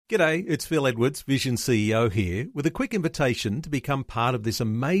G'day, it's Phil Edwards, Vision CEO here, with a quick invitation to become part of this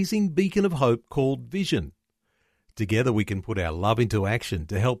amazing beacon of hope called Vision. Together we can put our love into action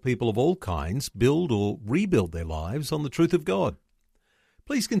to help people of all kinds build or rebuild their lives on the truth of God.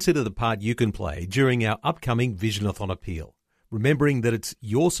 Please consider the part you can play during our upcoming Visionathon appeal, remembering that it's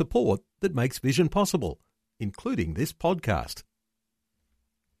your support that makes Vision possible, including this podcast.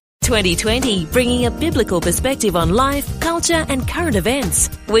 2020, bringing a biblical perspective on life, culture and current events.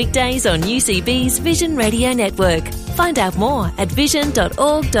 Weekdays on UCB's Vision Radio Network. Find out more at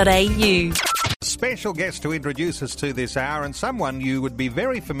vision.org.au. Special guest to introduce us to this hour, and someone you would be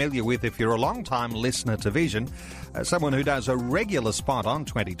very familiar with if you're a long-time listener to Vision, someone who does a regular spot on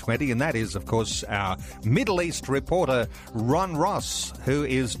 2020, and that is, of course, our Middle East reporter, Ron Ross, who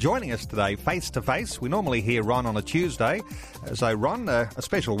is joining us today face-to-face. We normally hear Ron on a Tuesday. So, Ron, a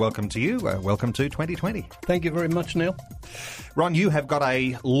special welcome to you. Welcome to 2020. Thank you very much, Neil. Ron, you have got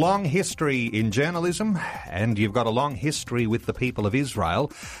a long history in journalism, and you've got a long history with the people of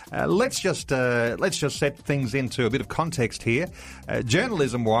Israel. Let's just set things into a bit of context here.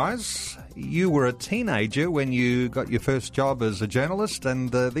 Journalism-wise, you were a teenager when you got your first job as a journalist,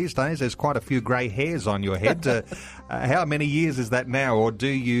 and these days there's quite a few grey hairs on your head. How many years is that now, or do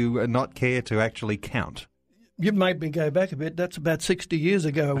you not care to actually count? You've made me go back a bit. That's about 60 years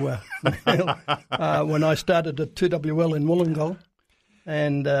ago when I started at 2WL in Wollongong.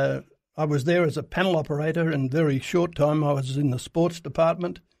 And I was there as a panel operator, and very short time I was in the sports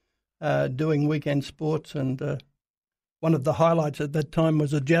department doing weekend sports. And one of the highlights at that time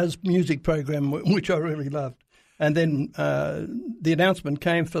was a jazz music program, which I really loved. And then the announcement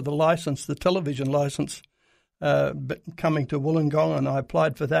came for the license, the television license, coming to Wollongong, and I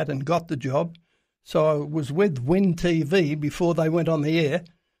applied for that and got the job. So I was with WIN TV before they went on the air,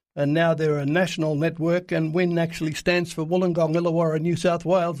 and now they're a national network, and WIN actually stands for Wollongong, Illawarra, New South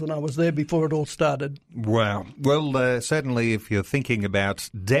Wales, and I was there before it all started. Wow. Well, certainly if you're thinking about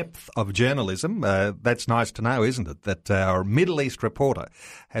depth of journalism, that's nice to know, isn't it, that our Middle East reporter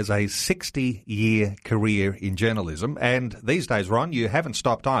has a 60-year career in journalism. And these days, Ron, you haven't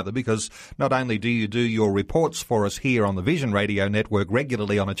stopped either, because not only do you do your reports for us here on the Vision Radio Network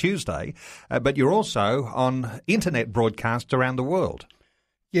regularly on a Tuesday, but you're also on internet broadcasts around the world.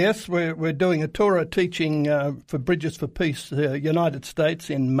 Yes, we're doing a Torah teaching for Bridges for Peace, United States,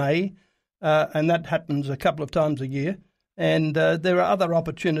 in May, and that happens a couple of times a year. And there are other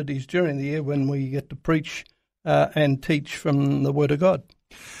opportunities during the year when we get to preach and teach from the Word of God.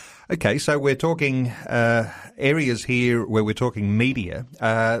 Okay, so we're talking areas here where we're talking media,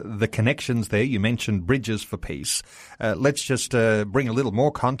 the connections there. You mentioned Bridges for Peace. Let's just bring a little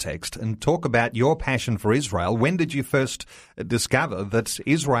more context and talk about your passion for Israel. When did you first discover that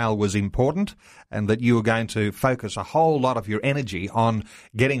Israel was important and that you were going to focus a whole lot of your energy on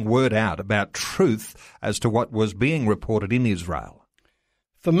getting word out about truth as to what was being reported in Israel?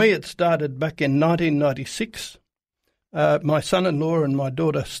 For me, it started back in 1996. My son-in-law and my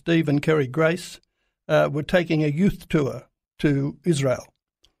daughter, Steve and Kerry Grace, were taking a youth tour to Israel.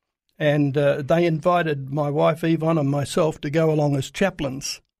 And they invited my wife, Yvonne, and myself to go along as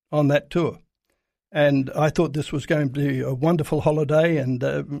chaplains on that tour. And I thought this was going to be a wonderful holiday, and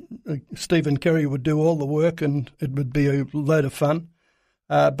Steve and Kerry would do all the work, and it would be a load of fun.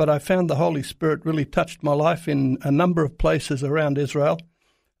 But I found the Holy Spirit really touched my life in a number of places around Israel,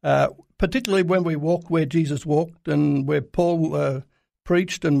 particularly when we walked where Jesus walked and where Paul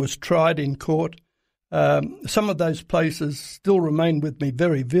preached and was tried in court. Some of those places still remain with me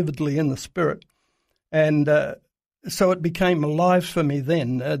very vividly in the Spirit. And so it became alive for me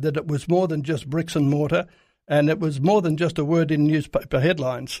then that it was more than just bricks and mortar, and it was more than just a word in newspaper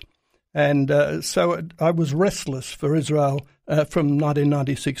headlines. And I was restless for Israel from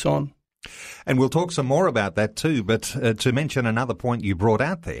 1996 on. And we'll talk some more about that too, but to mention another point you brought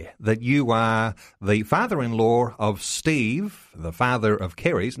out there, that you are the father-in-law of Steve, the father of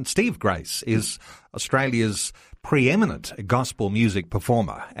Kerry's, and Steve Grace is Australia's preeminent gospel music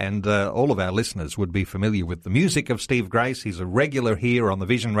performer, and all of our listeners would be familiar with the music of Steve Grace. He's a regular here on the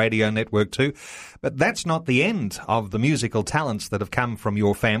Vision Radio Network too. But that's not the end of the musical talents that have come from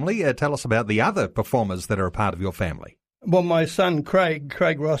your family. Tell us about the other performers that are a part of your family. Well, my son,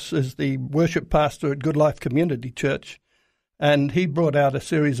 Craig Ross, is the worship pastor at Good Life Community Church, and he brought out a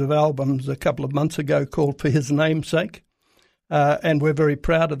series of albums a couple of months ago called For His Namesake, and we're very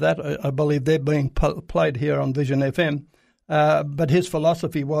proud of that. I believe they're being played here on Vision FM, but his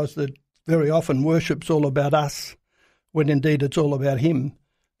philosophy was that very often worship's all about us, when indeed it's all about him,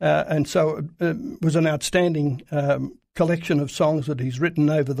 and so it was an outstanding collection of songs that he's written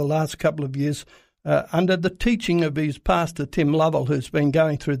over the last couple of years, under the teaching of his pastor, Tim Lovell, who's been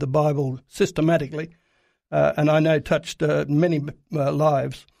going through the Bible systematically, and I know touched many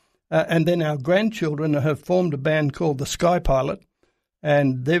lives. And then our grandchildren have formed a band called the Sky Pilot,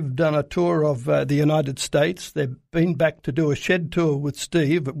 and they've done a tour of the United States. They've been back to do a shed tour with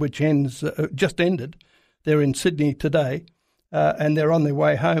Steve, which just ended. They're in Sydney today, and they're on their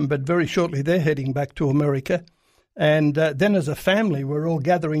way home, but very shortly they're heading back to America. And then as a family, we're all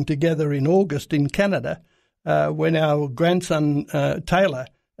gathering together in August in Canada when our grandson, Taylor,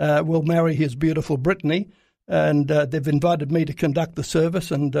 will marry his beautiful Brittany. And they've invited me to conduct the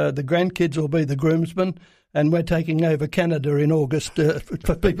service, and the grandkids will be the groomsmen, and we're taking over Canada in August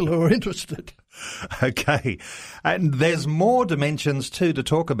for people who are interested. Okay. And there's more dimensions too to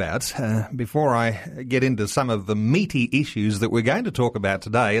talk about before I get into some of the meaty issues that we're going to talk about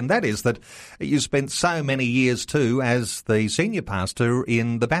today, and that is that you spent so many years too as the senior pastor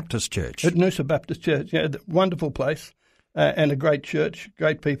in the Baptist Church. At Noosa Baptist Church, yeah, wonderful place and a great church,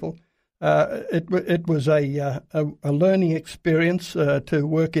 great people. It was a learning experience to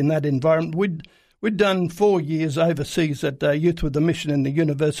work in that environment. We'd done 4 years overseas at Youth with a Mission in the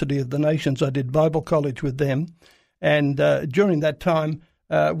University of the Nations. I did Bible college with them, and during that time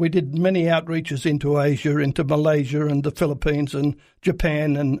we did many outreaches into Asia, into Malaysia and the Philippines and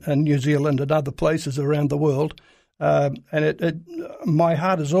Japan and New Zealand and other places around the world. And my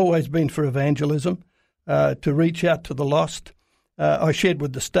heart has always been for evangelism, to reach out to the lost. I shared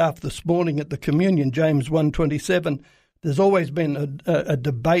with the staff this morning at the communion, James 1:27. There's always been a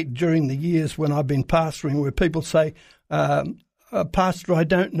debate during the years when I've been pastoring where people say, Pastor, I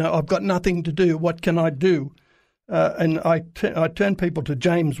don't know, I've got nothing to do, what can I do? And I turn people to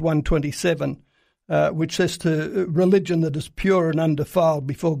James 1:27, which says to religion that is pure and undefiled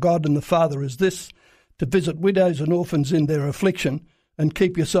before God and the Father is this, to visit widows and orphans in their affliction and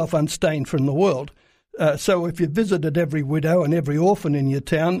keep yourself unstained from the world. So if you visited every widow and every orphan in your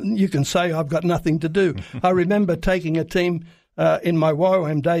town, you can say, I've got nothing to do. I remember taking a team in my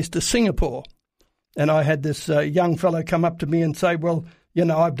YWAM days to Singapore, and I had this young fellow come up to me and say, well, you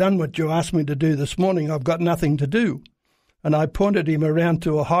know, I've done what you asked me to do this morning. I've got nothing to do. And I pointed him around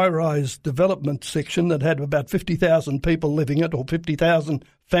to a high-rise development section that had about 50,000 people living in it, or 50,000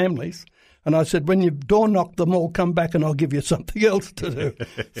 families. And I said, when you door knock them all, come back and I'll give you something else to do.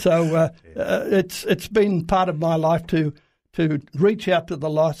 So it's been part of my life to reach out to the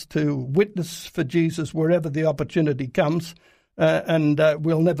lost, to witness for Jesus wherever the opportunity comes, and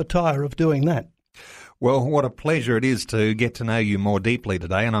we'll never tire of doing that. Well, what a pleasure it is to get to know you more deeply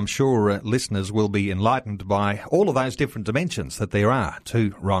today, and I'm sure listeners will be enlightened by all of those different dimensions that there are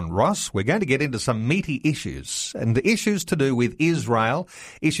to Ron Ross. We're going to get into some meaty issues, and issues to do with Israel,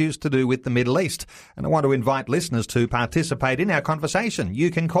 issues to do with the Middle East. And I want to invite listeners to participate in our conversation.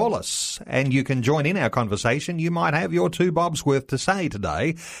 You can call us, and you can join in our conversation. You might have your 2 bobs worth to say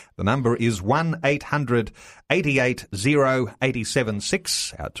today. The number is 1-800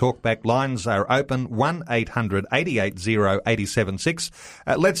 880-876. Our talkback lines are open, 1-800 880-876.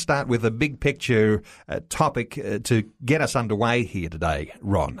 Let's start with a big picture topic to get us underway here today,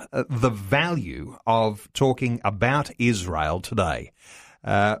 Ron. The value of talking about Israel today.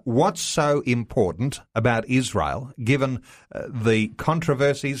 What's so important about Israel, given the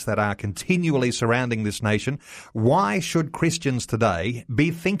controversies that are continually surrounding this nation? Why should Christians today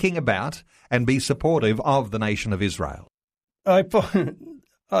be thinking about and be supportive of the nation of Israel? The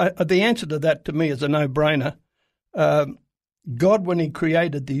answer to that to me is a no-brainer. God, when he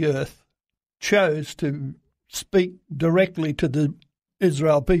created the earth, chose to speak directly to the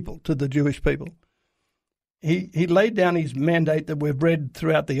Israel people, to the Jewish people. He laid down his mandate that we've read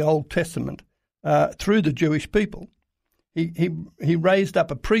throughout the Old Testament through the Jewish people. He raised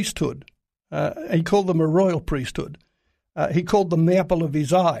up a priesthood. He called them a royal priesthood. He called them the apple of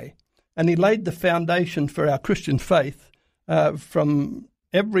his eye. And he laid the foundation for our Christian faith from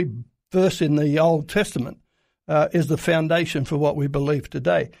every verse in the Old Testament is the foundation for what we believe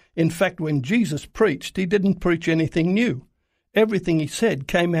today. In fact, when Jesus preached, he didn't preach anything new. Everything he said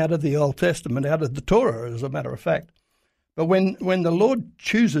came out of the Old Testament, out of the Torah, as a matter of fact. But when the Lord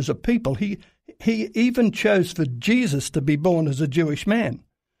chooses a people, he even chose for Jesus to be born as a Jewish man.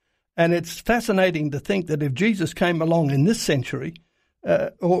 And it's fascinating to think that if Jesus came along in this century,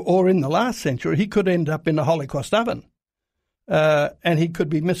 or in the last century, he could end up in a Holocaust oven. And he could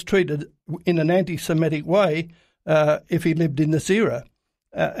be mistreated in an anti-Semitic way if he lived in this era.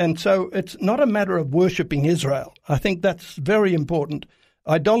 And so it's not a matter of worshipping Israel. I think that's very important.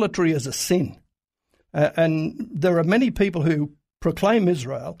 Idolatry is a sin. And there are many people who proclaim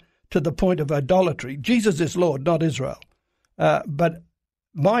Israel to the point of idolatry. Jesus is Lord, not Israel. But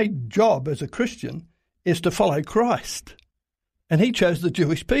my job as a Christian is to follow Christ. And he chose the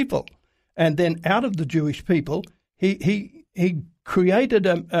Jewish people. And then out of the Jewish people, he created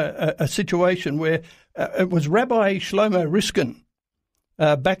a situation where it was Rabbi Shlomo Riskin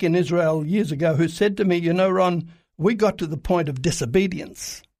back in Israel years ago who said to me, you know, Ron, we got to the point of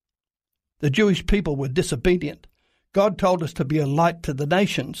disobedience. The Jewish people were disobedient. God told us to be a light to the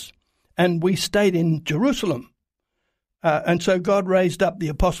nations, and we stayed in Jerusalem. And so God raised up the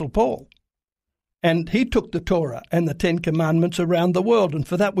Apostle Paul, and he took the Torah and the Ten Commandments around the world, and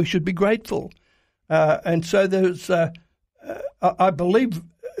for that we should be grateful. And so there's, I believe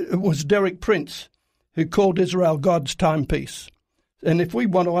it was Derek Prince who called Israel God's timepiece. And if we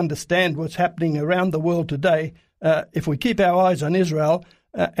want to understand what's happening around the world today, if we keep our eyes on Israel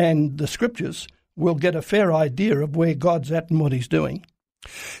and the Scriptures, we'll get a fair idea of where God's at and what he's doing.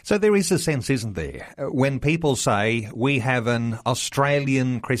 So there is a sense, isn't there, when people say we have an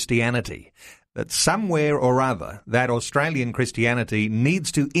Australian Christianity, that somewhere or other that Australian Christianity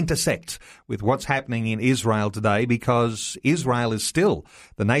needs to intersect with what's happening in Israel today, because Israel is still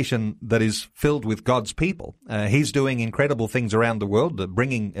the nation that is filled with God's people. He's doing incredible things around the world,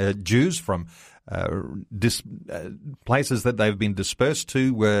 bringing Jews from places that they've been dispersed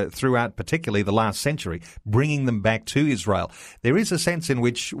to throughout particularly the last century, bringing them back to Israel. There is a sense in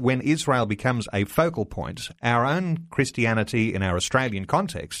which when Israel becomes a focal point, our own Christianity in our Australian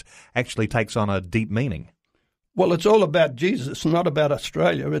context actually takes on a deep meaning. Well, it's all about Jesus, not about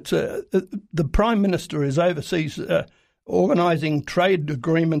Australia. It's the Prime Minister is overseas organising trade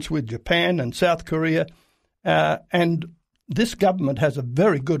agreements with Japan and South Korea, and this government has a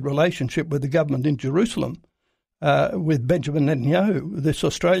very good relationship with the government in Jerusalem, with Benjamin Netanyahu, this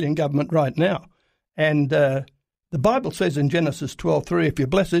Australian government right now. And the Bible says in Genesis 12:3, if you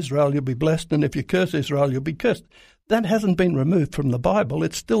bless Israel, you'll be blessed, and if you curse Israel, you'll be cursed. That hasn't been removed from the Bible.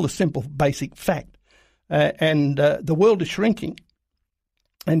 It's still a simple, basic fact. And the world is shrinking.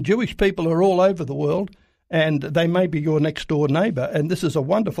 And Jewish people are all over the world, and they may be your next-door neighbour. And this is a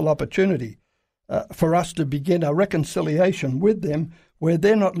wonderful opportunity for us to begin a reconciliation with them, where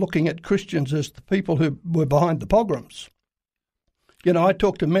they're not looking at Christians as the people who were behind the pogroms. You know, I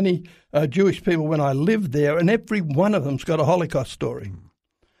talked to many Jewish people when I lived there, and every one of them's got a Holocaust story.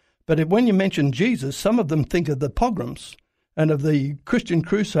 But when you mention Jesus, some of them think of the pogroms and of the Christian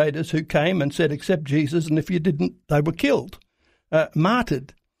crusaders who came and said, accept Jesus, and if you didn't, they were killed,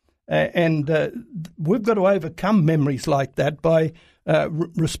 martyred. And we've got to overcome memories like that by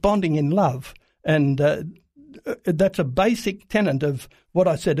responding in love. And that's a basic tenet of what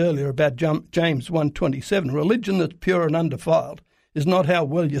I said earlier about James 1:27. Religion that's pure and undefiled is not how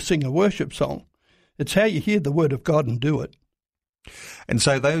well you sing a worship song. It's how you hear the word of God and do it. And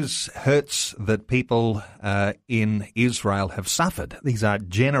so those hurts that people in Israel have suffered, these are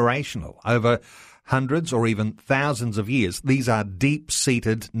generational, over hundreds or even thousands of years. These are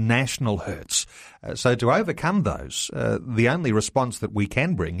deep-seated national hurts. So to overcome those, the only response that we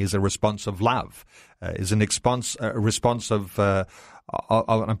can bring is a response of love, is a response of an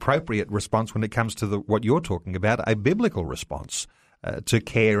appropriate response when it comes to what you're talking about, a biblical response to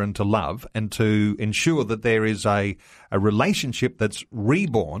care and to love, and to ensure that there is a relationship that's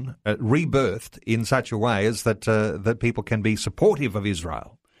reborn, rebirthed in such a way as that people can be supportive of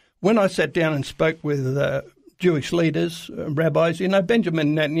Israel. When I sat down and spoke with Jewish leaders, rabbis, you know,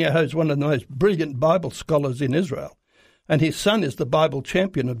 Benjamin Netanyahu is one of the most brilliant Bible scholars in Israel, and his son is the Bible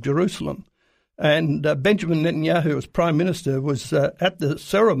champion of Jerusalem. And Benjamin Netanyahu, as Prime Minister, was at the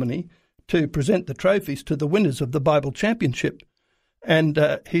ceremony to present the trophies to the winners of the Bible Championship. And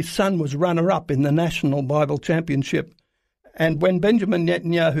his son was runner-up in the National Bible Championship. And when Benjamin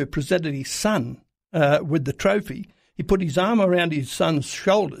Netanyahu presented his son with the trophy, he put his arm around his son's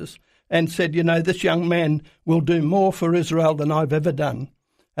shoulders and said, you know, this young man will do more for Israel than I've ever done.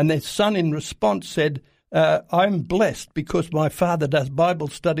 And their son in response said, I'm blessed because my father does Bible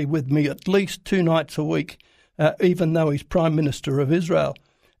study with me at least 2 nights a week, even though he's Prime Minister of Israel.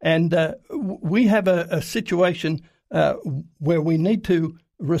 And we have a situation where we need to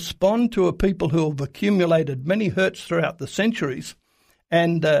respond to a people who have accumulated many hurts throughout the centuries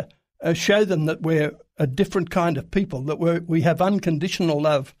and show them that we're a different kind of people, that we have unconditional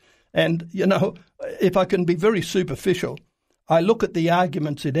love. And, you know, if I can be very superficial, I look at the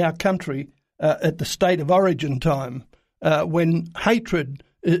arguments in our country at the state of origin time when hatred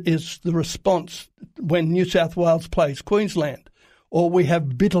is the response when New South Wales plays Queensland, or we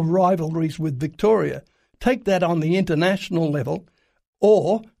have bitter rivalries with Victoria. Take that on the international level,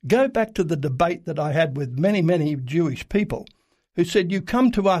 or go back to the debate that I had with many, many Jewish people who said, you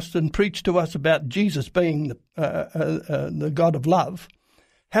come to us and preach to us about Jesus being the God of love,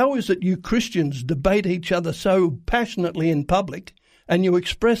 How is it you Christians debate each other so passionately in public and you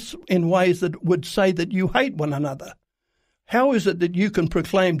express in ways that would say that you hate one another? How is it that you can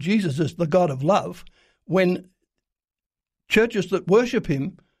proclaim Jesus as the God of love when churches that worship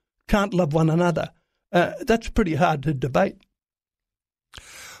him can't love one another? That's pretty hard to debate.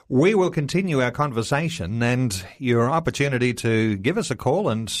 We will continue our conversation, and your opportunity to give us a call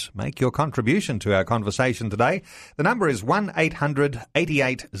and make your contribution to our conversation today. The number is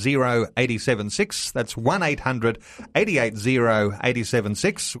 1-800-880-876. That's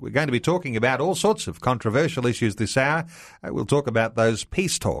 1-800-880-876. We're going to be talking about all sorts of controversial issues this hour. We'll talk about those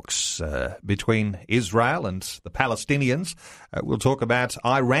peace talks between Israel and the Palestinians. We'll talk about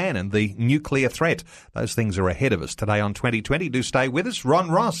Iran and the nuclear threat. Those things are ahead of us today on 2020. Do stay with us.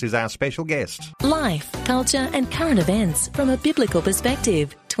 Ron Ross is our special guest. Life, culture and current events from a biblical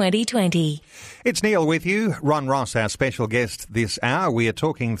perspective, 2020. It's Neil with you. Ron Ross, our special guest this hour. We are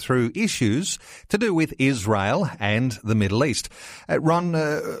talking through issues to do with Israel and the Middle East. Ron,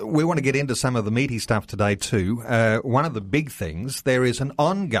 we want to get into some of the meaty stuff today too. One of the big things, there is an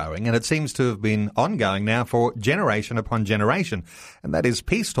ongoing, and it seems to have been ongoing now for generation upon generation, and that is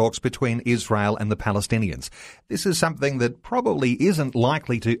peace talks between Israel and the Palestinians. This is something that probably isn't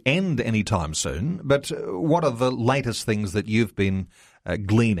likely to end anytime soon, but what are the latest things that you've been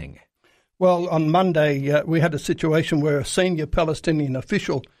gleaning? Well, on Monday, we had a situation where a senior Palestinian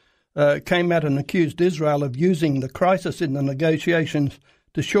official came out and accused Israel of using the crisis in the negotiations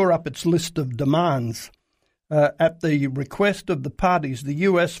to shore up its list of demands. At the request of the parties, the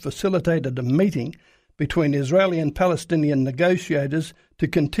US facilitated a meeting between Israeli and Palestinian negotiators to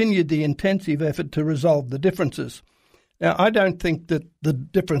continue the intensive effort to resolve the differences. Now, I don't think that the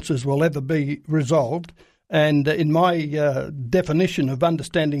differences will ever be resolved. And in my definition of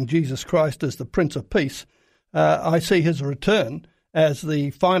understanding Jesus Christ as the Prince of Peace, I see his return as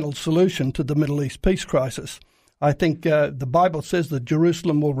the final solution to the Middle East peace crisis. I think the Bible says that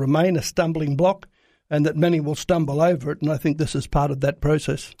Jerusalem will remain a stumbling block and that many will stumble over it, and I think this is part of that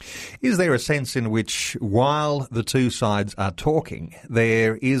process. Is there a sense in which, while the two sides are talking,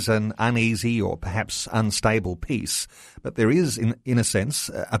 there is an uneasy or perhaps unstable peace, but there is, in a sense,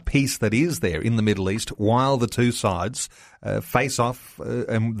 a peace that is there in the Middle East while the two sides face off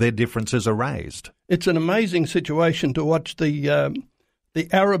and their differences are raised? It's an amazing situation to watch the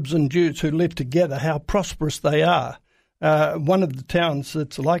Arabs and Jews who live together, how prosperous they are. One of the towns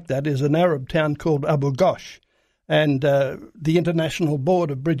that's like that is an Arab town called Abu Ghosh, and the International Board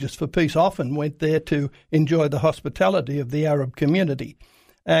of Bridges for Peace often went there to enjoy the hospitality of the Arab community.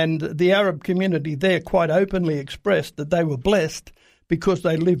 And the Arab community there quite openly expressed that they were blessed because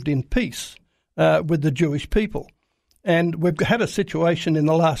they lived in peace with the Jewish people. And we've had a situation in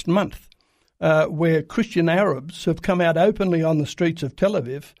the last month where Christian Arabs have come out openly on the streets of Tel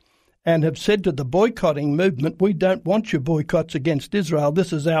Aviv and have said to the boycotting movement, we don't want your boycotts against Israel.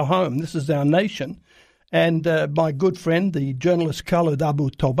 This is our home. This is our nation. And my good friend, the journalist Khaled Abu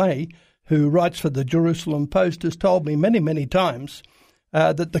Tobay, who writes for the Jerusalem Post, has told me many, many times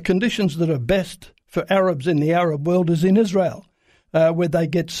that the conditions that are best for Arabs in the Arab world is in Israel, where they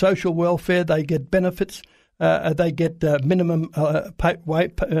get social welfare, they get benefits, they get minimum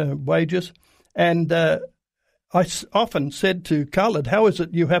wages. And I often said to Khaled, how is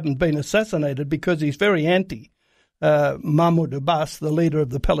it you haven't been assassinated? Because he's very anti Mahmoud Abbas, the leader of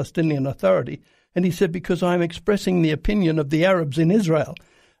the Palestinian Authority. And he said, because I'm expressing the opinion of the Arabs in Israel.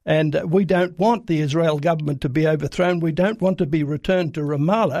 And we don't want the Israel government to be overthrown. We don't want to be returned to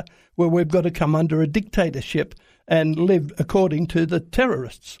Ramallah, where we've got to come under a dictatorship and live according to the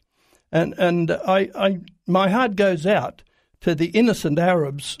terrorists. And my heart goes out to the innocent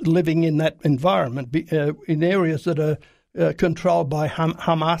Arabs living in that environment, in areas that are controlled by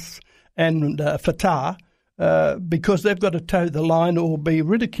Hamas and Fatah, because they've got to toe the line or be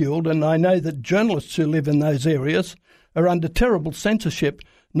ridiculed. And I know that journalists who live in those areas are under terrible censorship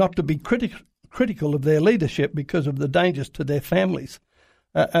not to be critical of their leadership because of the dangers to their families.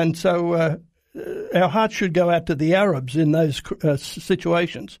 And so our hearts should go out to the Arabs in those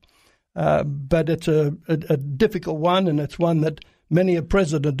situations. But it's a difficult one, and it's one that many a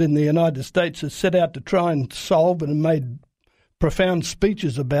president in the United States has set out to try and solve and made profound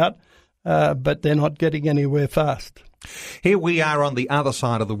speeches about, but they're not getting anywhere fast. Here we are on the other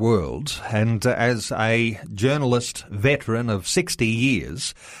side of the world, and as a journalist veteran of 60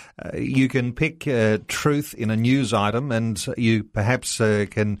 years, you can pick truth in a news item, and you perhaps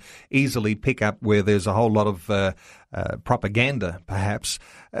can easily pick up where there's a whole lot of propaganda, perhaps.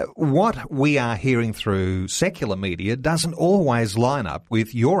 What we are hearing through secular media doesn't always line up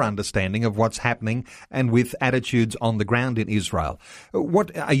with your understanding of what's happening and with attitudes on the ground in Israel.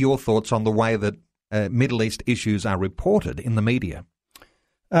 What are your thoughts on the way that Middle East issues are reported in the media?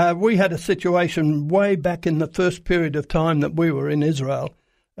 We had a situation way back in the first period of time that we were in Israel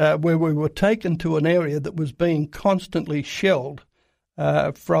where we were taken to an area that was being constantly shelled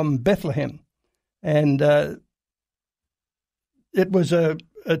from Bethlehem. And it was a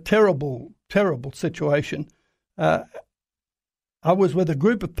terrible, terrible situation. I was with a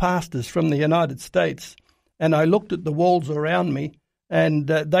group of pastors from the United States, and I looked at the walls around me, and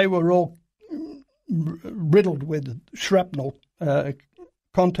they were all riddled with shrapnel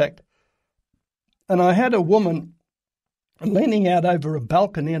contact. And I had a woman leaning out over a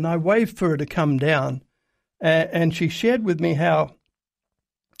balcony, and I waved for her to come down, and she shared with me how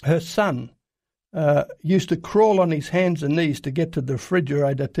her son used to crawl on his hands and knees to get to the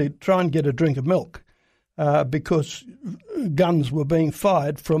refrigerator to try and get a drink of milk because guns were being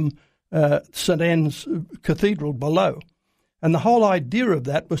fired from St. Anne's Cathedral below. And the whole idea of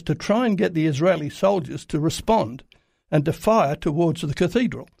that was to try and get the Israeli soldiers to respond and to fire towards the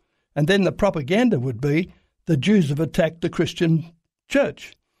cathedral. And then the propaganda would be the Jews have attacked the Christian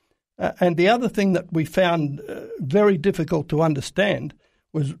church. And the other thing that we found very difficult to understand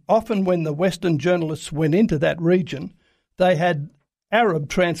was often when the Western journalists went into that region, they had Arab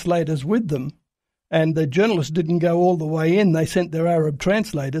translators with them, and the journalists didn't go all the way in. They sent their Arab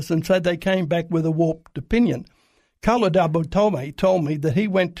translators, and so they came back with a warped opinion. Khaled Abu Tome told me that he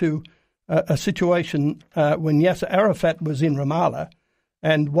went to a situation when Yasser Arafat was in Ramallah,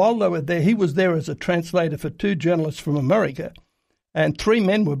 and while they were there, he was there as a translator for 2 journalists from America, and 3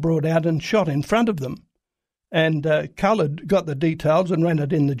 men were brought out and shot in front of them. And Khaled got the details and ran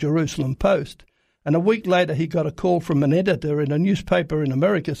it in the Jerusalem Post. And a week later, he got a call from an editor in a newspaper in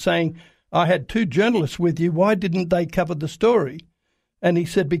America saying, I had 2 journalists with you. Why didn't they cover the story? And he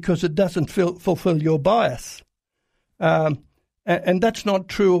said, because it doesn't fulfill your bias. And that's not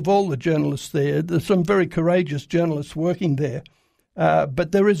true of all the journalists there. There's some very courageous journalists working there.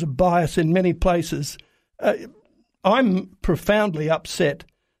 But there is a bias in many places. I'm profoundly upset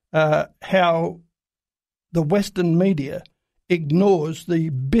how the Western media ignores the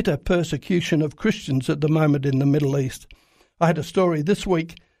bitter persecution of Christians at the moment in the Middle East. I had a story this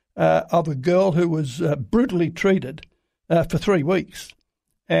week of a girl who was brutally treated for 3 weeks,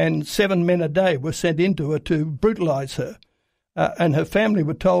 and 7 men a day were sent into her to brutalise her, and her family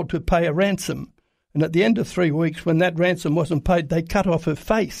were told to pay a ransom. And at the end of 3 weeks, when that ransom wasn't paid, they cut off her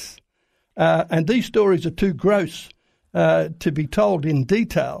face. And these stories are too gross to be told in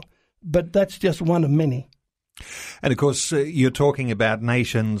detail, but that's just one of many. And of course, you're talking about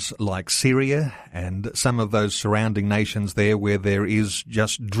nations like Syria and some of those surrounding nations there where there is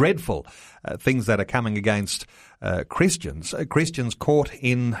just dreadful things that are coming against Christians. Christians caught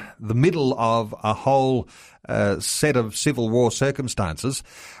in the middle of a whole set of civil war circumstances.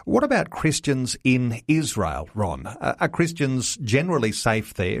 What about Christians in Israel, Ron? Are Christians generally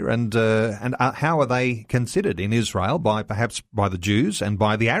safe there, and how are they considered in Israel perhaps by the Jews and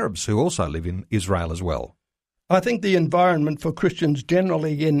by the Arabs who also live in Israel as well? I think the environment for Christians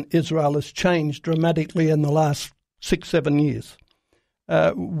generally in Israel has changed dramatically in the last 6-7 years.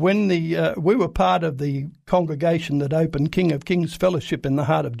 When we were part of the congregation that opened King of Kings Fellowship in the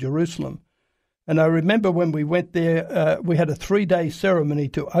heart of Jerusalem, and I remember when we went there, we had a 3-day ceremony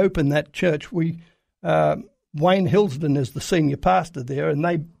to open that church. Wayne Hillsden is the senior pastor there, and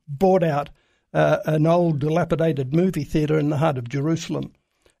they bought out an old dilapidated movie theatre in the heart of Jerusalem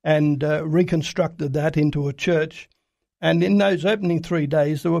and reconstructed that into a church. And in those opening 3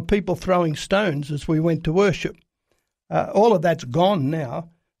 days, there were people throwing stones as we went to worship. All of that's gone now.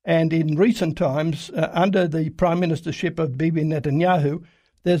 And in recent times, under the prime ministership of Bibi Netanyahu,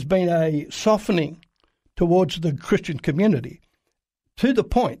 there's been a softening towards the Christian community to the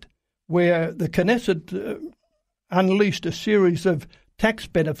point where the Knesset unleashed a series of tax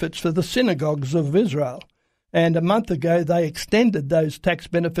benefits for the synagogues of Israel. And a month ago, they extended those tax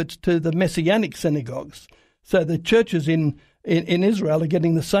benefits to the Messianic synagogues. So the churches in Israel are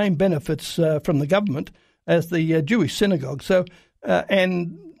getting the same benefits from the government as the Jewish synagogue. So,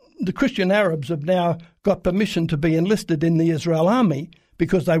 and the Christian Arabs have now got permission to be enlisted in the Israel army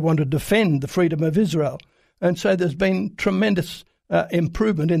because they want to defend the freedom of Israel. And so there's been tremendous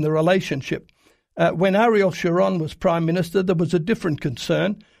improvement in the relationship. When Ariel Sharon was Prime Minister, there was a different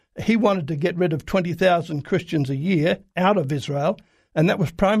concern. He wanted to get rid of 20,000 Christians a year out of Israel, and that was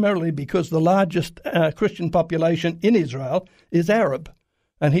primarily because the largest Christian population in Israel is Arab.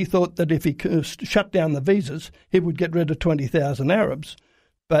 and he thought that if he shut down the visas, he would get rid of 20,000 Arabs.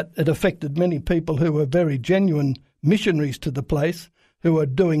 But it affected many people who were very genuine missionaries to the place, who are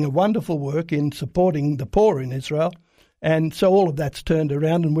doing a wonderful work in supporting the poor in Israel. And so all of that's turned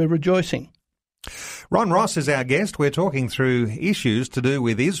around and we're rejoicing. Ron Ross is our guest. We're talking through issues to do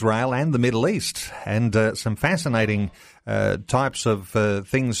with Israel and the Middle East, and some fascinating types of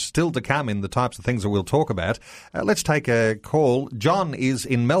things still to come in the types of things that we'll talk about. Let's take a call. John is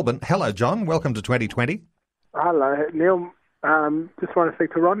in Melbourne. Hello, John. Welcome to 2020. Hello, Neil. Just want to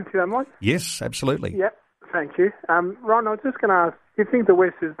speak to Ron, if you don't mind. Yes, absolutely. Yep, thank you. Ron, I was just going to ask, do you think the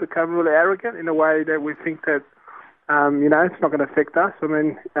West has become really arrogant in a way that we think that it's not going to affect us? I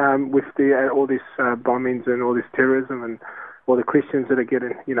mean, with all these bombings and all this terrorism and all the Christians that are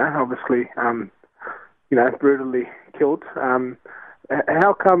getting, obviously, brutally killed.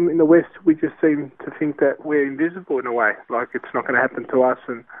 How come in the West we just seem to think that we're invisible in a way, like it's not going to happen to us?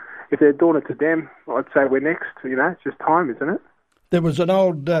 And if they're doing it to them, I'd say we're next. It's just time, isn't it? There was an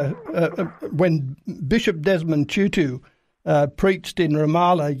old, when Bishop Desmond Tutu preached in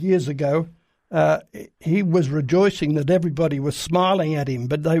Ramallah years ago, he was rejoicing that everybody was smiling at him,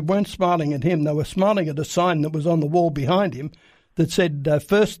 but they weren't smiling at him. They were smiling at a sign that was on the wall behind him that said,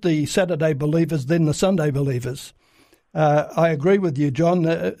 first the Saturday believers, then the Sunday believers. I agree with you, John.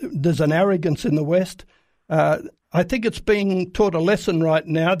 There's an arrogance in the West. I think it's being taught a lesson right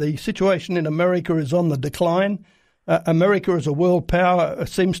now. The situation in America is on the decline. America as a world power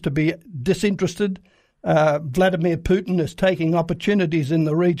seems to be disinterested. Vladimir Putin is taking opportunities in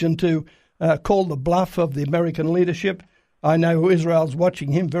the region to call the bluff of the American leadership. I know Israel's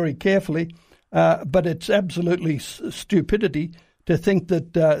watching him very carefully, but it's absolutely stupidity to think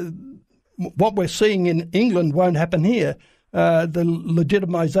that what we're seeing in England won't happen here. The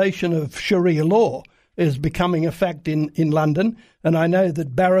legitimisation of Sharia law is becoming a fact in London, and I know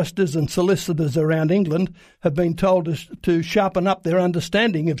that barristers and solicitors around England have been told to sharpen up their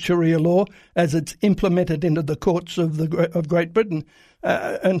understanding of Sharia law as it's implemented into the courts of Great Britain.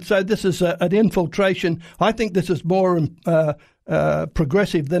 And so this is an infiltration. I think this is more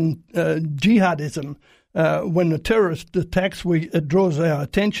progressive than jihadism. When a terrorist attacks, it draws our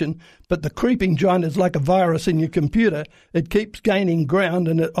attention, but the creeping giant is like a virus in your computer. It keeps gaining ground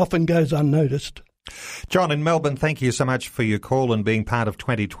and it often goes unnoticed. John in Melbourne, thank you so much for your call and being part of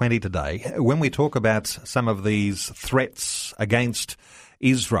 2020 today. When we talk about some of these threats against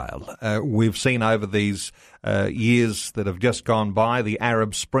Israel, we've seen over these years that have just gone by, the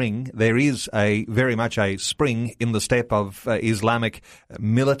Arab Spring, there is very much a spring in the step of Islamic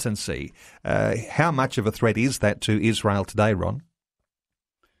militancy. How much of a threat is that to Israel today, Ron?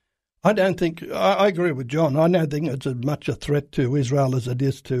 I don't think, I agree with John. I don't think it's as much a threat to Israel as it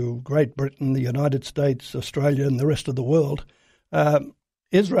is to Great Britain, the United States, Australia and the rest of the world.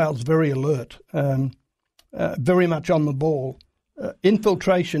 Israel's very alert, very much on the ball.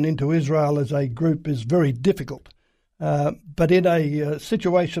 Infiltration into Israel as a group is very difficult. But in a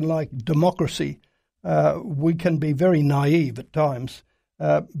situation like democracy, we can be very naive at times.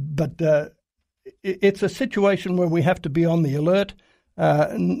 But it's a situation where we have to be on the alert.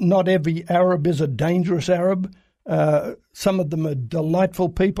 Not every Arab is a dangerous Arab. Some of them are delightful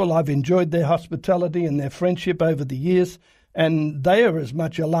people. I've enjoyed their hospitality and their friendship over the years, and they are as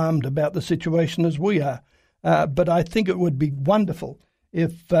much alarmed about the situation as we are. But I think it would be wonderful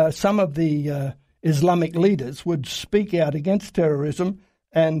if some of the Islamic leaders would speak out against terrorism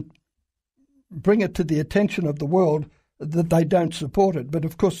and bring it to the attention of the world that they don't support it. But,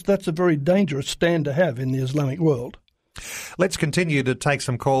 of course, that's a very dangerous stand to have in the Islamic world. Let's continue to take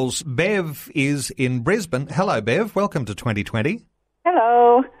some calls. Bev is in Brisbane. Hello, Bev. Welcome to 2020.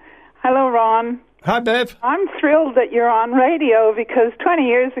 Hello. Hello, Ron. Hi, Bev. I'm thrilled that you're on radio because 20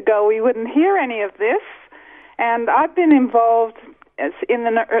 years ago we wouldn't hear any of this. And I've been involved since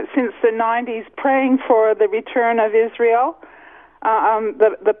the 90s praying for the return of Israel,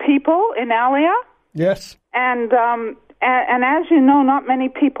 the people in Aliyah. Yes. And as you know, not many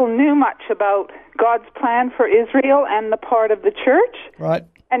people knew much about God's plan for Israel and the part of the church. Right.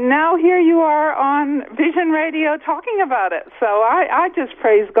 And now here you are on Vision Radio talking about it. So I just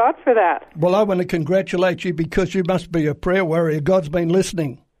praise God for that. Well, I want to congratulate you because you must be a prayer warrior. God's been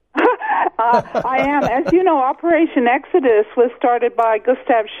listening. I am. As you know, Operation Exodus was started by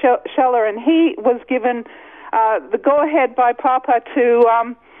Gustav Scheller, and he was given the go-ahead by Papa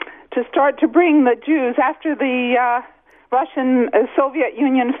to start to bring the Jews after the Russian Soviet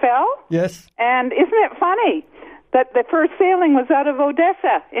Union fell. Yes. And isn't it funny that the first sailing was out of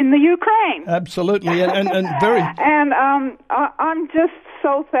Odessa in the Ukraine? Absolutely, and very. And I'm just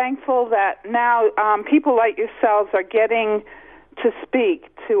so thankful that now people like yourselves are getting speak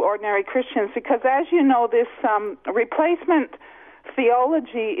to ordinary Christians, because as you know, this replacement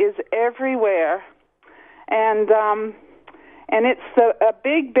theology is everywhere, and it's a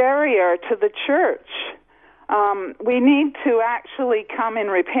big barrier to the church. We need to actually come in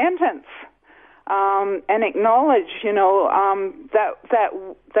repentance and acknowledge,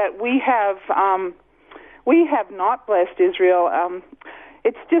 that we have not blessed Israel.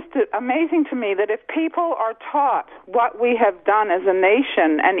 It's just amazing to me that if people are taught what we have done as a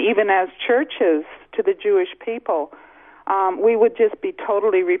nation and even as churches to the Jewish people, we would just be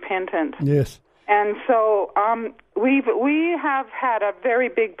totally repentant. Yes. And so we have had a very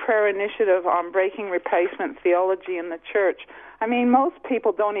big prayer initiative on breaking replacement theology in the church. I mean, most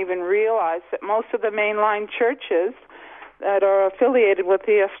people don't even realize that most of the mainline churches that are affiliated with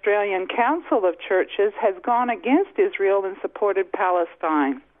the Australian Council of Churches has gone against Israel and supported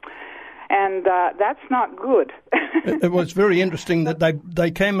Palestine. And that's not good. It was very interesting that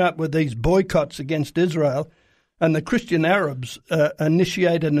they came up with these boycotts against Israel, and the Christian Arabs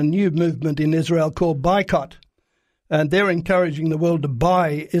initiated a new movement in Israel called Boycott. And they're encouraging the world to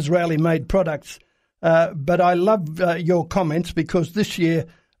buy Israeli-made products. But I love your comments, because this year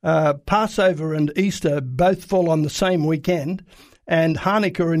Passover and Easter both fall on the same weekend, and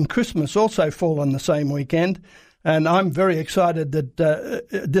Hanukkah and Christmas also fall on the same weekend. And I'm very excited that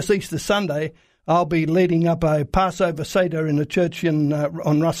this Easter Sunday I'll be leading up a Passover Seder in a church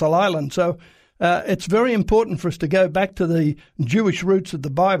on Russell Island. So it's very important for us to go back to the Jewish roots of the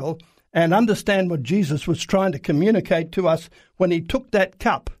Bible and understand what Jesus was trying to communicate to us when he took that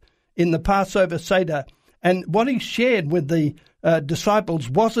cup in the Passover Seder. And what he shared with the disciples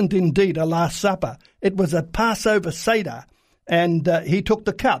wasn't indeed a Last Supper. It was a Passover Seder. And he took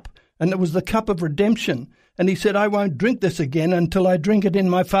the cup, and it was the cup of redemption. And he said, I won't drink this again until I drink it in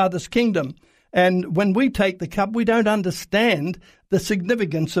my Father's kingdom. And when we take the cup, we don't understand the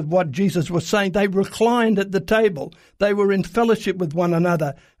significance of what Jesus was saying. They reclined at the table. They were in fellowship with one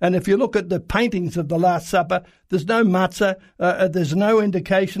another. And if you look at the paintings of the Last Supper, there's no matzah. There's no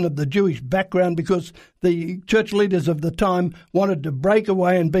indication of the Jewish background, because the church leaders of the time wanted to break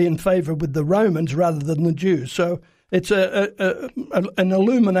away and be in favor with the Romans rather than the Jews. So it's an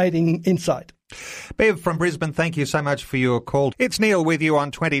illuminating insight. Bev from Brisbane, thank you so much for your call. It's Neil with you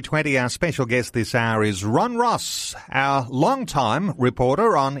on 2020. Our special guest this hour is Ron Ross, our long-time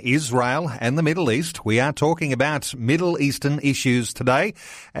reporter on Israel and the Middle East. We are talking about Middle Eastern issues today,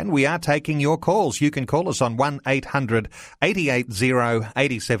 and we are taking your calls. You can call us on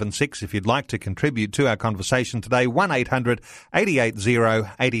 1-800-880-876 if you'd like to contribute to our conversation today.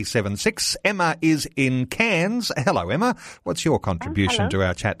 1-800-880-876. Emma is in Cairns. Hello, Emma. What's your contribution to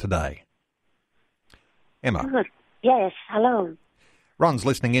our chat today? Emma. Good. Yes, hello. Ron's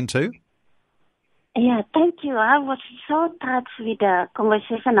listening in too. Yeah, thank you. I was so touched with the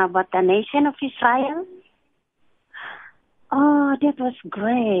conversation about the nation of Israel. Oh, that was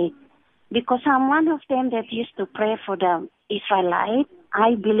great. Because I'm one of them that used to pray for the Israelites.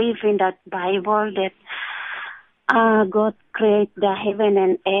 I believe in that Bible that God created the heaven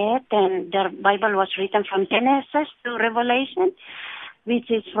and earth, and the Bible was written from Genesis to Revelation,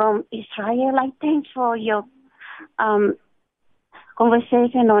 which is from Israel. I thank for your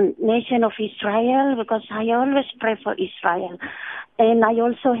conversation on nation of Israel, because I always pray for Israel. And I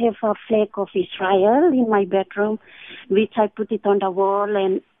also have a flag of Israel in my bedroom, which I put it on the wall.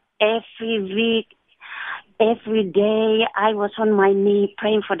 And every week, every day, I was on my knee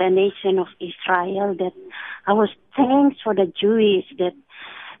praying for the nation of Israel. That I was thanks for the Jews, that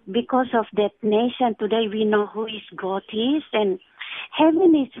because of that nation, today we know who is God is, and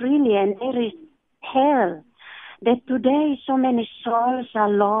heaven is really, and there is hell. That today so many souls are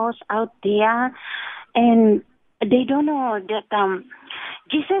lost out there, and they don't know that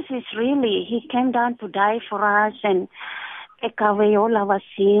Jesus is really, he came down to die for us and take away all our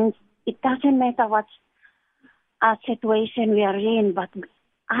sins. It doesn't matter what situation we are in, but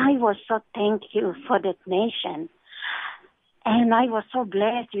I was so thankful for that nation. And I was so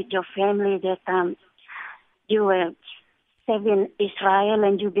blessed with your family that you were saving Israel,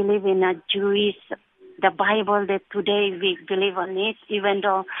 and you believe in a Jewish, the Bible, that today we believe on it, even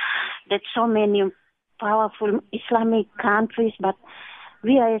though that so many powerful Islamic countries, but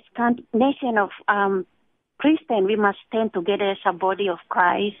we are a nation of Christian, we must stand together as a body of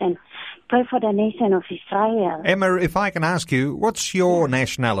Christ and pray for the nation of Israel. Emma, if I can ask you, what's your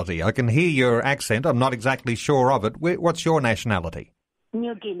nationality? I can hear your accent. I'm not exactly sure of it. What's your nationality?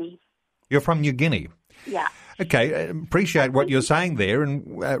 New Guinea. You're from New Guinea? Yeah. Okay, appreciate what you're saying there.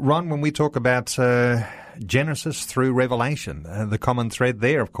 And Ron, when we talk about Genesis through Revelation, the common thread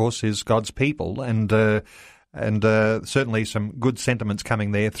there, of course, is God's people. And And certainly some good sentiments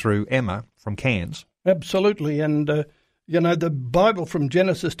coming there through Emma from Cairns. Absolutely. And, the Bible from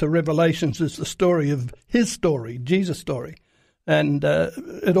Genesis to Revelations is the story of his story, Jesus' story. And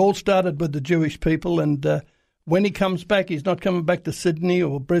it all started with the Jewish people. And when he comes back, he's not coming back to Sydney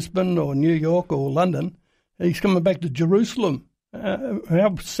or Brisbane or New York or London. He's coming back to Jerusalem.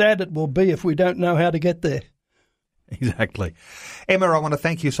 How sad it will be if we don't know how to get there. Exactly. Emma, I want to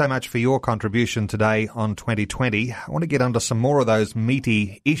thank you so much for your contribution today on 2020. I want to get onto some more of those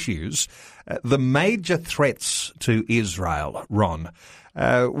meaty issues. The major threats to Israel, Ron.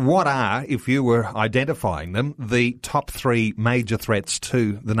 What are, if you were identifying them, the top three major threats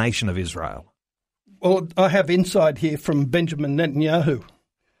to the nation of Israel? Well, I have insight here from Benjamin Netanyahu.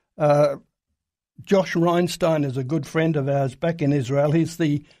 Josh Reinstein is a good friend of ours back in Israel. He's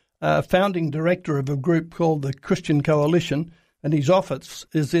the founding director of a group called the Christian Coalition, and his office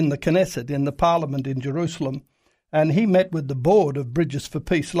is in the Knesset, in the parliament in Jerusalem. And he met with the board of Bridges for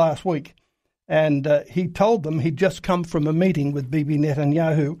Peace last week, and he told them he'd just come from a meeting with Bibi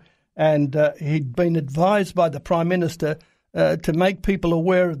Netanyahu, and he'd been advised by the Prime Minister to make people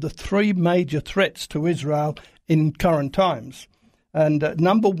aware of the three major threats to Israel in current times. And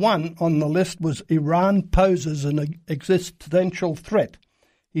number one on the list was Iran poses an existential threat.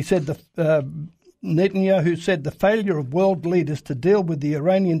 He said Netanyahu said the failure of world leaders to deal with the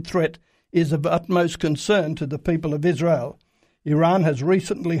Iranian threat is of utmost concern to the people of Israel. Iran has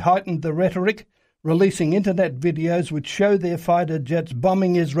recently heightened the rhetoric, releasing internet videos which show their fighter jets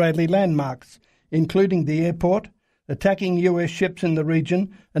bombing Israeli landmarks, including the airport, attacking US ships in the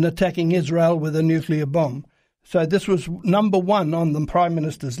region, and attacking Israel with a nuclear bomb. So this was number one on the Prime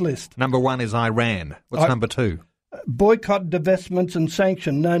Minister's list. Number one is Iran. What's number two? Boycott, divestments and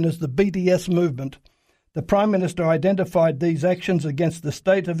sanction, known as the BDS movement. The Prime Minister identified these actions against the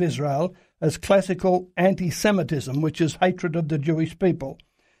State of Israel as classical anti-Semitism, which is hatred of the Jewish people.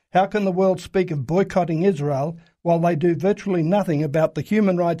 How can the world speak of boycotting Israel while they do virtually nothing about the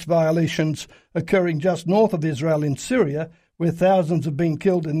human rights violations occurring just north of Israel in Syria, where thousands have been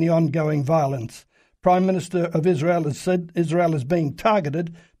killed in the ongoing violence? Prime Minister of Israel has said Israel is being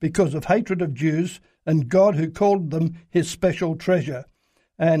targeted because of hatred of Jews and God who called them his special treasure.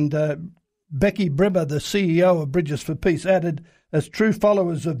 And Becky Brimmer, the CEO of Bridges for Peace, added, as true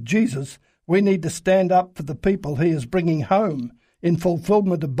followers of Jesus, we need to stand up for the people he is bringing home in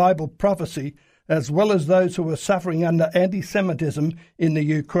fulfillment of Bible prophecy, as well as those who are suffering under anti-Semitism in the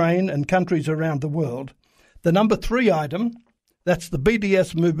Ukraine and countries around the world. The number three item, that's the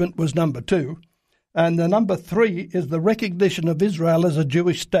BDS movement, was number two. And the number three is the recognition of Israel as a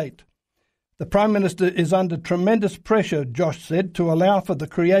Jewish state. The Prime Minister is under tremendous pressure, Josh said, to allow for the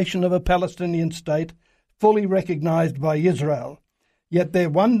creation of a Palestinian state fully recognised by Israel. Yet their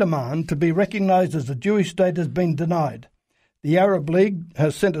one demand, to be recognised as a Jewish state, has been denied. The Arab League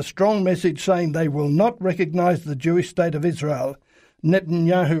has sent a strong message saying they will not recognise the Jewish state of Israel.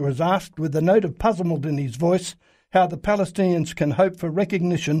 Netanyahu has asked, with a note of puzzlement in his voice, how the Palestinians can hope for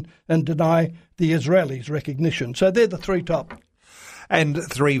recognition and deny the Israelis recognition. So they're the three top. And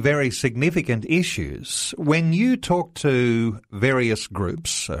three very significant issues. When you talk to various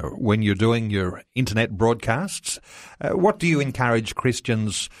groups, when you're doing your internet broadcasts, what do you encourage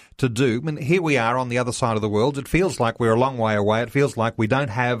Christians to do? I mean, here we are on the other side of the world. It feels like we're a long way away. It feels like we don't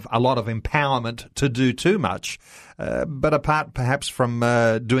have a lot of empowerment to do too much. But apart perhaps from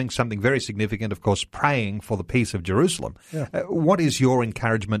doing something very significant, of course, praying for the peace of Jerusalem, what is your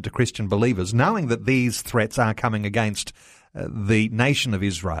encouragement to Christian believers, knowing that these threats are coming against the nation of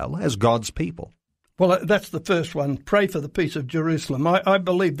Israel as God's people? Well, that's the first one. Pray for the peace of Jerusalem. I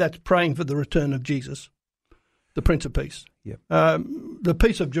believe that's praying for the return of Jesus, the Prince of Peace. Yep. The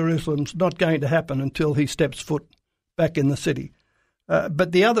peace of Jerusalem's not going to happen until he steps foot back in the city.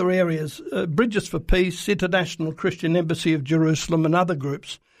 But the other areas, Bridges for Peace, International Christian Embassy of Jerusalem and other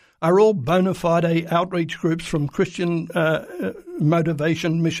groups are all bona fide outreach groups from Christian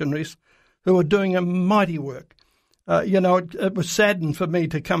motivation missionaries who are doing a mighty work. It was saddened for me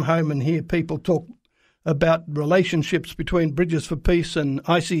to come home and hear people talk about relationships between Bridges for Peace and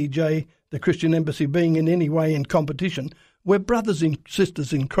ICEJ, the Christian Embassy, being in any way in competition. We're brothers and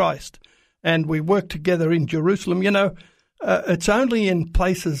sisters in Christ, and we work together in Jerusalem. It's only in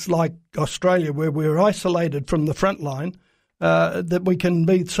places like Australia, where we're isolated from the front line, that we can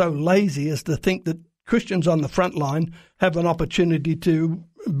be so lazy as to think that Christians on the front line have an opportunity to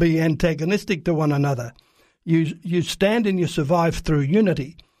be antagonistic to one another. You stand and you survive through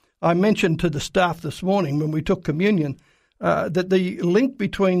unity. I mentioned to the staff this morning when we took communion that the link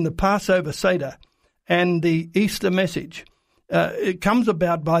between the Passover Seder and the Easter message It comes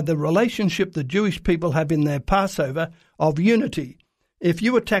about by the relationship the Jewish people have in their Passover of unity. If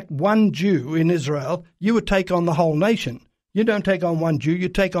you attack one Jew in Israel, you would take on the whole nation. You don't take on one Jew, you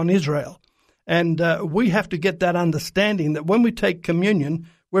take on Israel. And we have to get that understanding that when we take communion,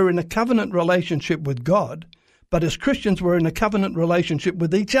 we're in a covenant relationship with God, but as Christians, we're in a covenant relationship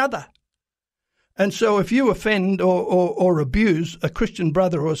with each other. And so if you offend or abuse a Christian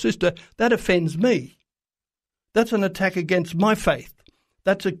brother or sister, that offends me. That's an attack against my faith.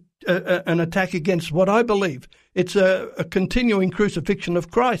 That's an attack against what I believe. It's a continuing crucifixion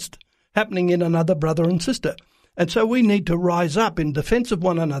of Christ happening in another brother and sister. And so we need to rise up in defense of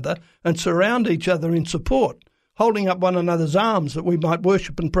one another and surround each other in support, holding up one another's arms that we might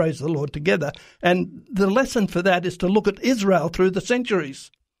worship and praise the Lord together. And the lesson for that is to look at Israel through the centuries.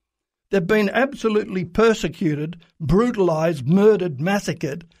 They've been absolutely persecuted, brutalized, murdered,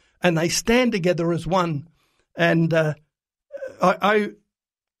 massacred, and they stand together as one. And I've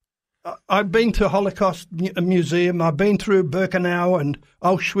been to Holocaust Museum. I've been through Birkenau and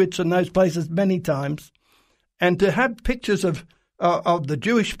Auschwitz and those places many times. And to have pictures of the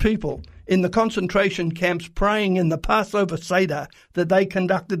Jewish people in the concentration camps praying in the Passover Seder that they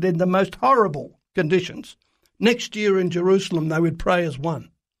conducted in the most horrible conditions. Next year in Jerusalem, they would pray as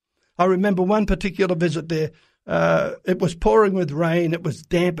one. I remember one particular visit there. It was pouring with rain. It was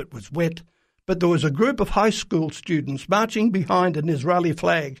damp. It was wet. But there was a group of high school students marching behind an Israeli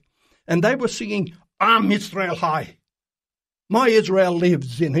flag, and they were singing, Am Israel Chai. My Israel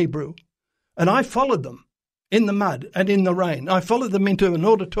lives in Hebrew. And I followed them in the mud and in the rain. I followed them into an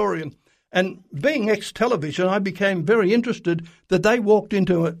auditorium. And being ex-television, I became very interested that they walked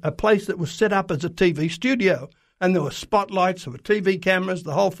into a place that was set up as a TV studio. And there were spotlights, there were TV cameras,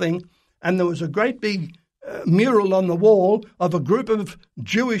 the whole thing. And there was a great big mural on the wall of a group of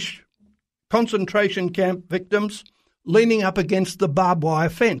Jewish concentration camp victims leaning up against the barbed wire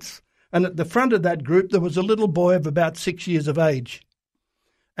fence. And at the front of that group, there was a little boy of about 6 years of age.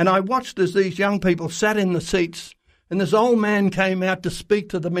 And I watched as these young people sat in the seats, and this old man came out to speak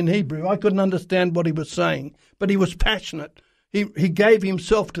to them in Hebrew. I couldn't understand what he was saying, but he was passionate. He gave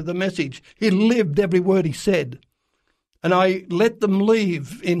himself to the message. He lived every word he said. And I let them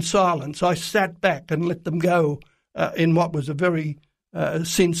leave in silence. I sat back and let them go in what was a very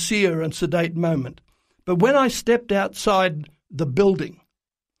sincere and sedate moment. But when I stepped outside the building,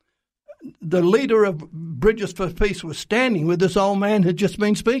 the leader of Bridges for Peace was standing with this old man who'd just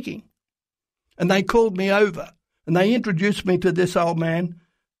been speaking. And they called me over and they introduced me to this old man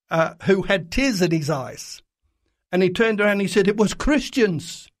who had tears in his eyes. And he turned around and he said, it was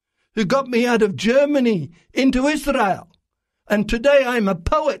Christians who got me out of Germany into Israel. And today I'm a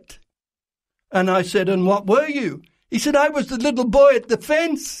poet. And I said, and what were you? He said, I was the little boy at the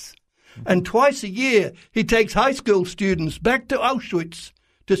fence. And twice a year, he takes high school students back to Auschwitz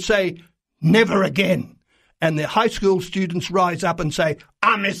to say, never again. And the high school students rise up and say,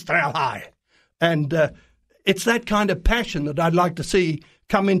 Am Israel Chai. And it's that kind of passion that I'd like to see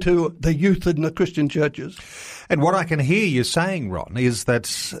come into the youth in the Christian churches. And what I can hear you saying, Ron, is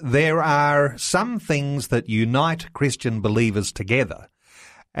that there are some things that unite Christian believers together.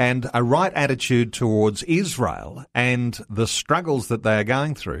 And a right attitude towards Israel and the struggles that they are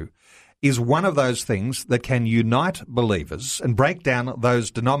going through is one of those things that can unite believers and break down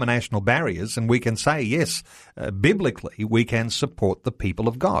those denominational barriers. And we can say, yes, biblically, we can support the people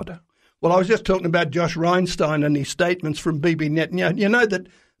of God. Well, I was just talking about Josh Reinstein and his statements from Bibi Netanyahu. You know that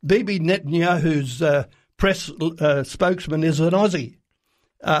Bibi Netanyahu's press spokesman is an Aussie.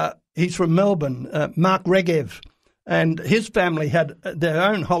 He's from Melbourne, Mark Regev. And his family had their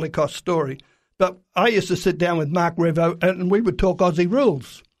own Holocaust story. But I used to sit down with Mark Revo and we would talk Aussie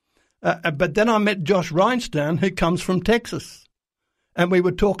rules. But then I met Josh Reinstein, who comes from Texas. And we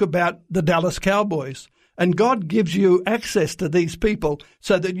would talk about the Dallas Cowboys. And God gives you access to these people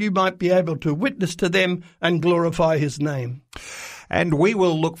so that you might be able to witness to them and glorify his name. And we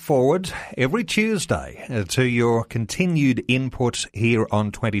will look forward every Tuesday to your continued input here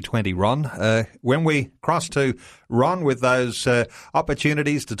on 2020, Ron. When we cross to Ron with those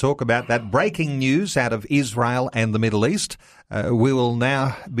opportunities to talk about that breaking news out of Israel and the Middle East, we will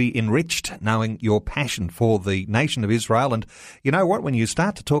now be enriched knowing your passion for the nation of Israel. And you know what? When you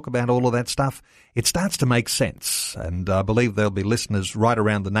start to talk about all of that stuff, it starts to make sense. And I believe there'll be listeners right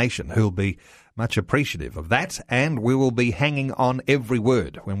around the nation who'll be much appreciative of that, and we will be hanging on every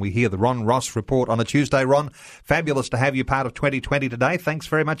word when we hear the Ron Ross Report on a Tuesday. Ron, fabulous to have you part of 2020 today. Thanks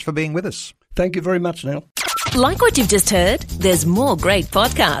very much for being with us. Thank you very much, Neil. Like what you've just heard? There's more great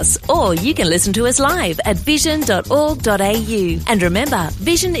podcasts, or you can listen to us live at vision.org.au. And remember,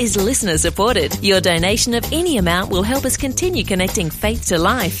 Vision is listener supported. Your donation of any amount will help us continue connecting faith to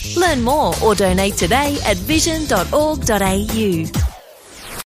life. Learn more or donate today at vision.org.au.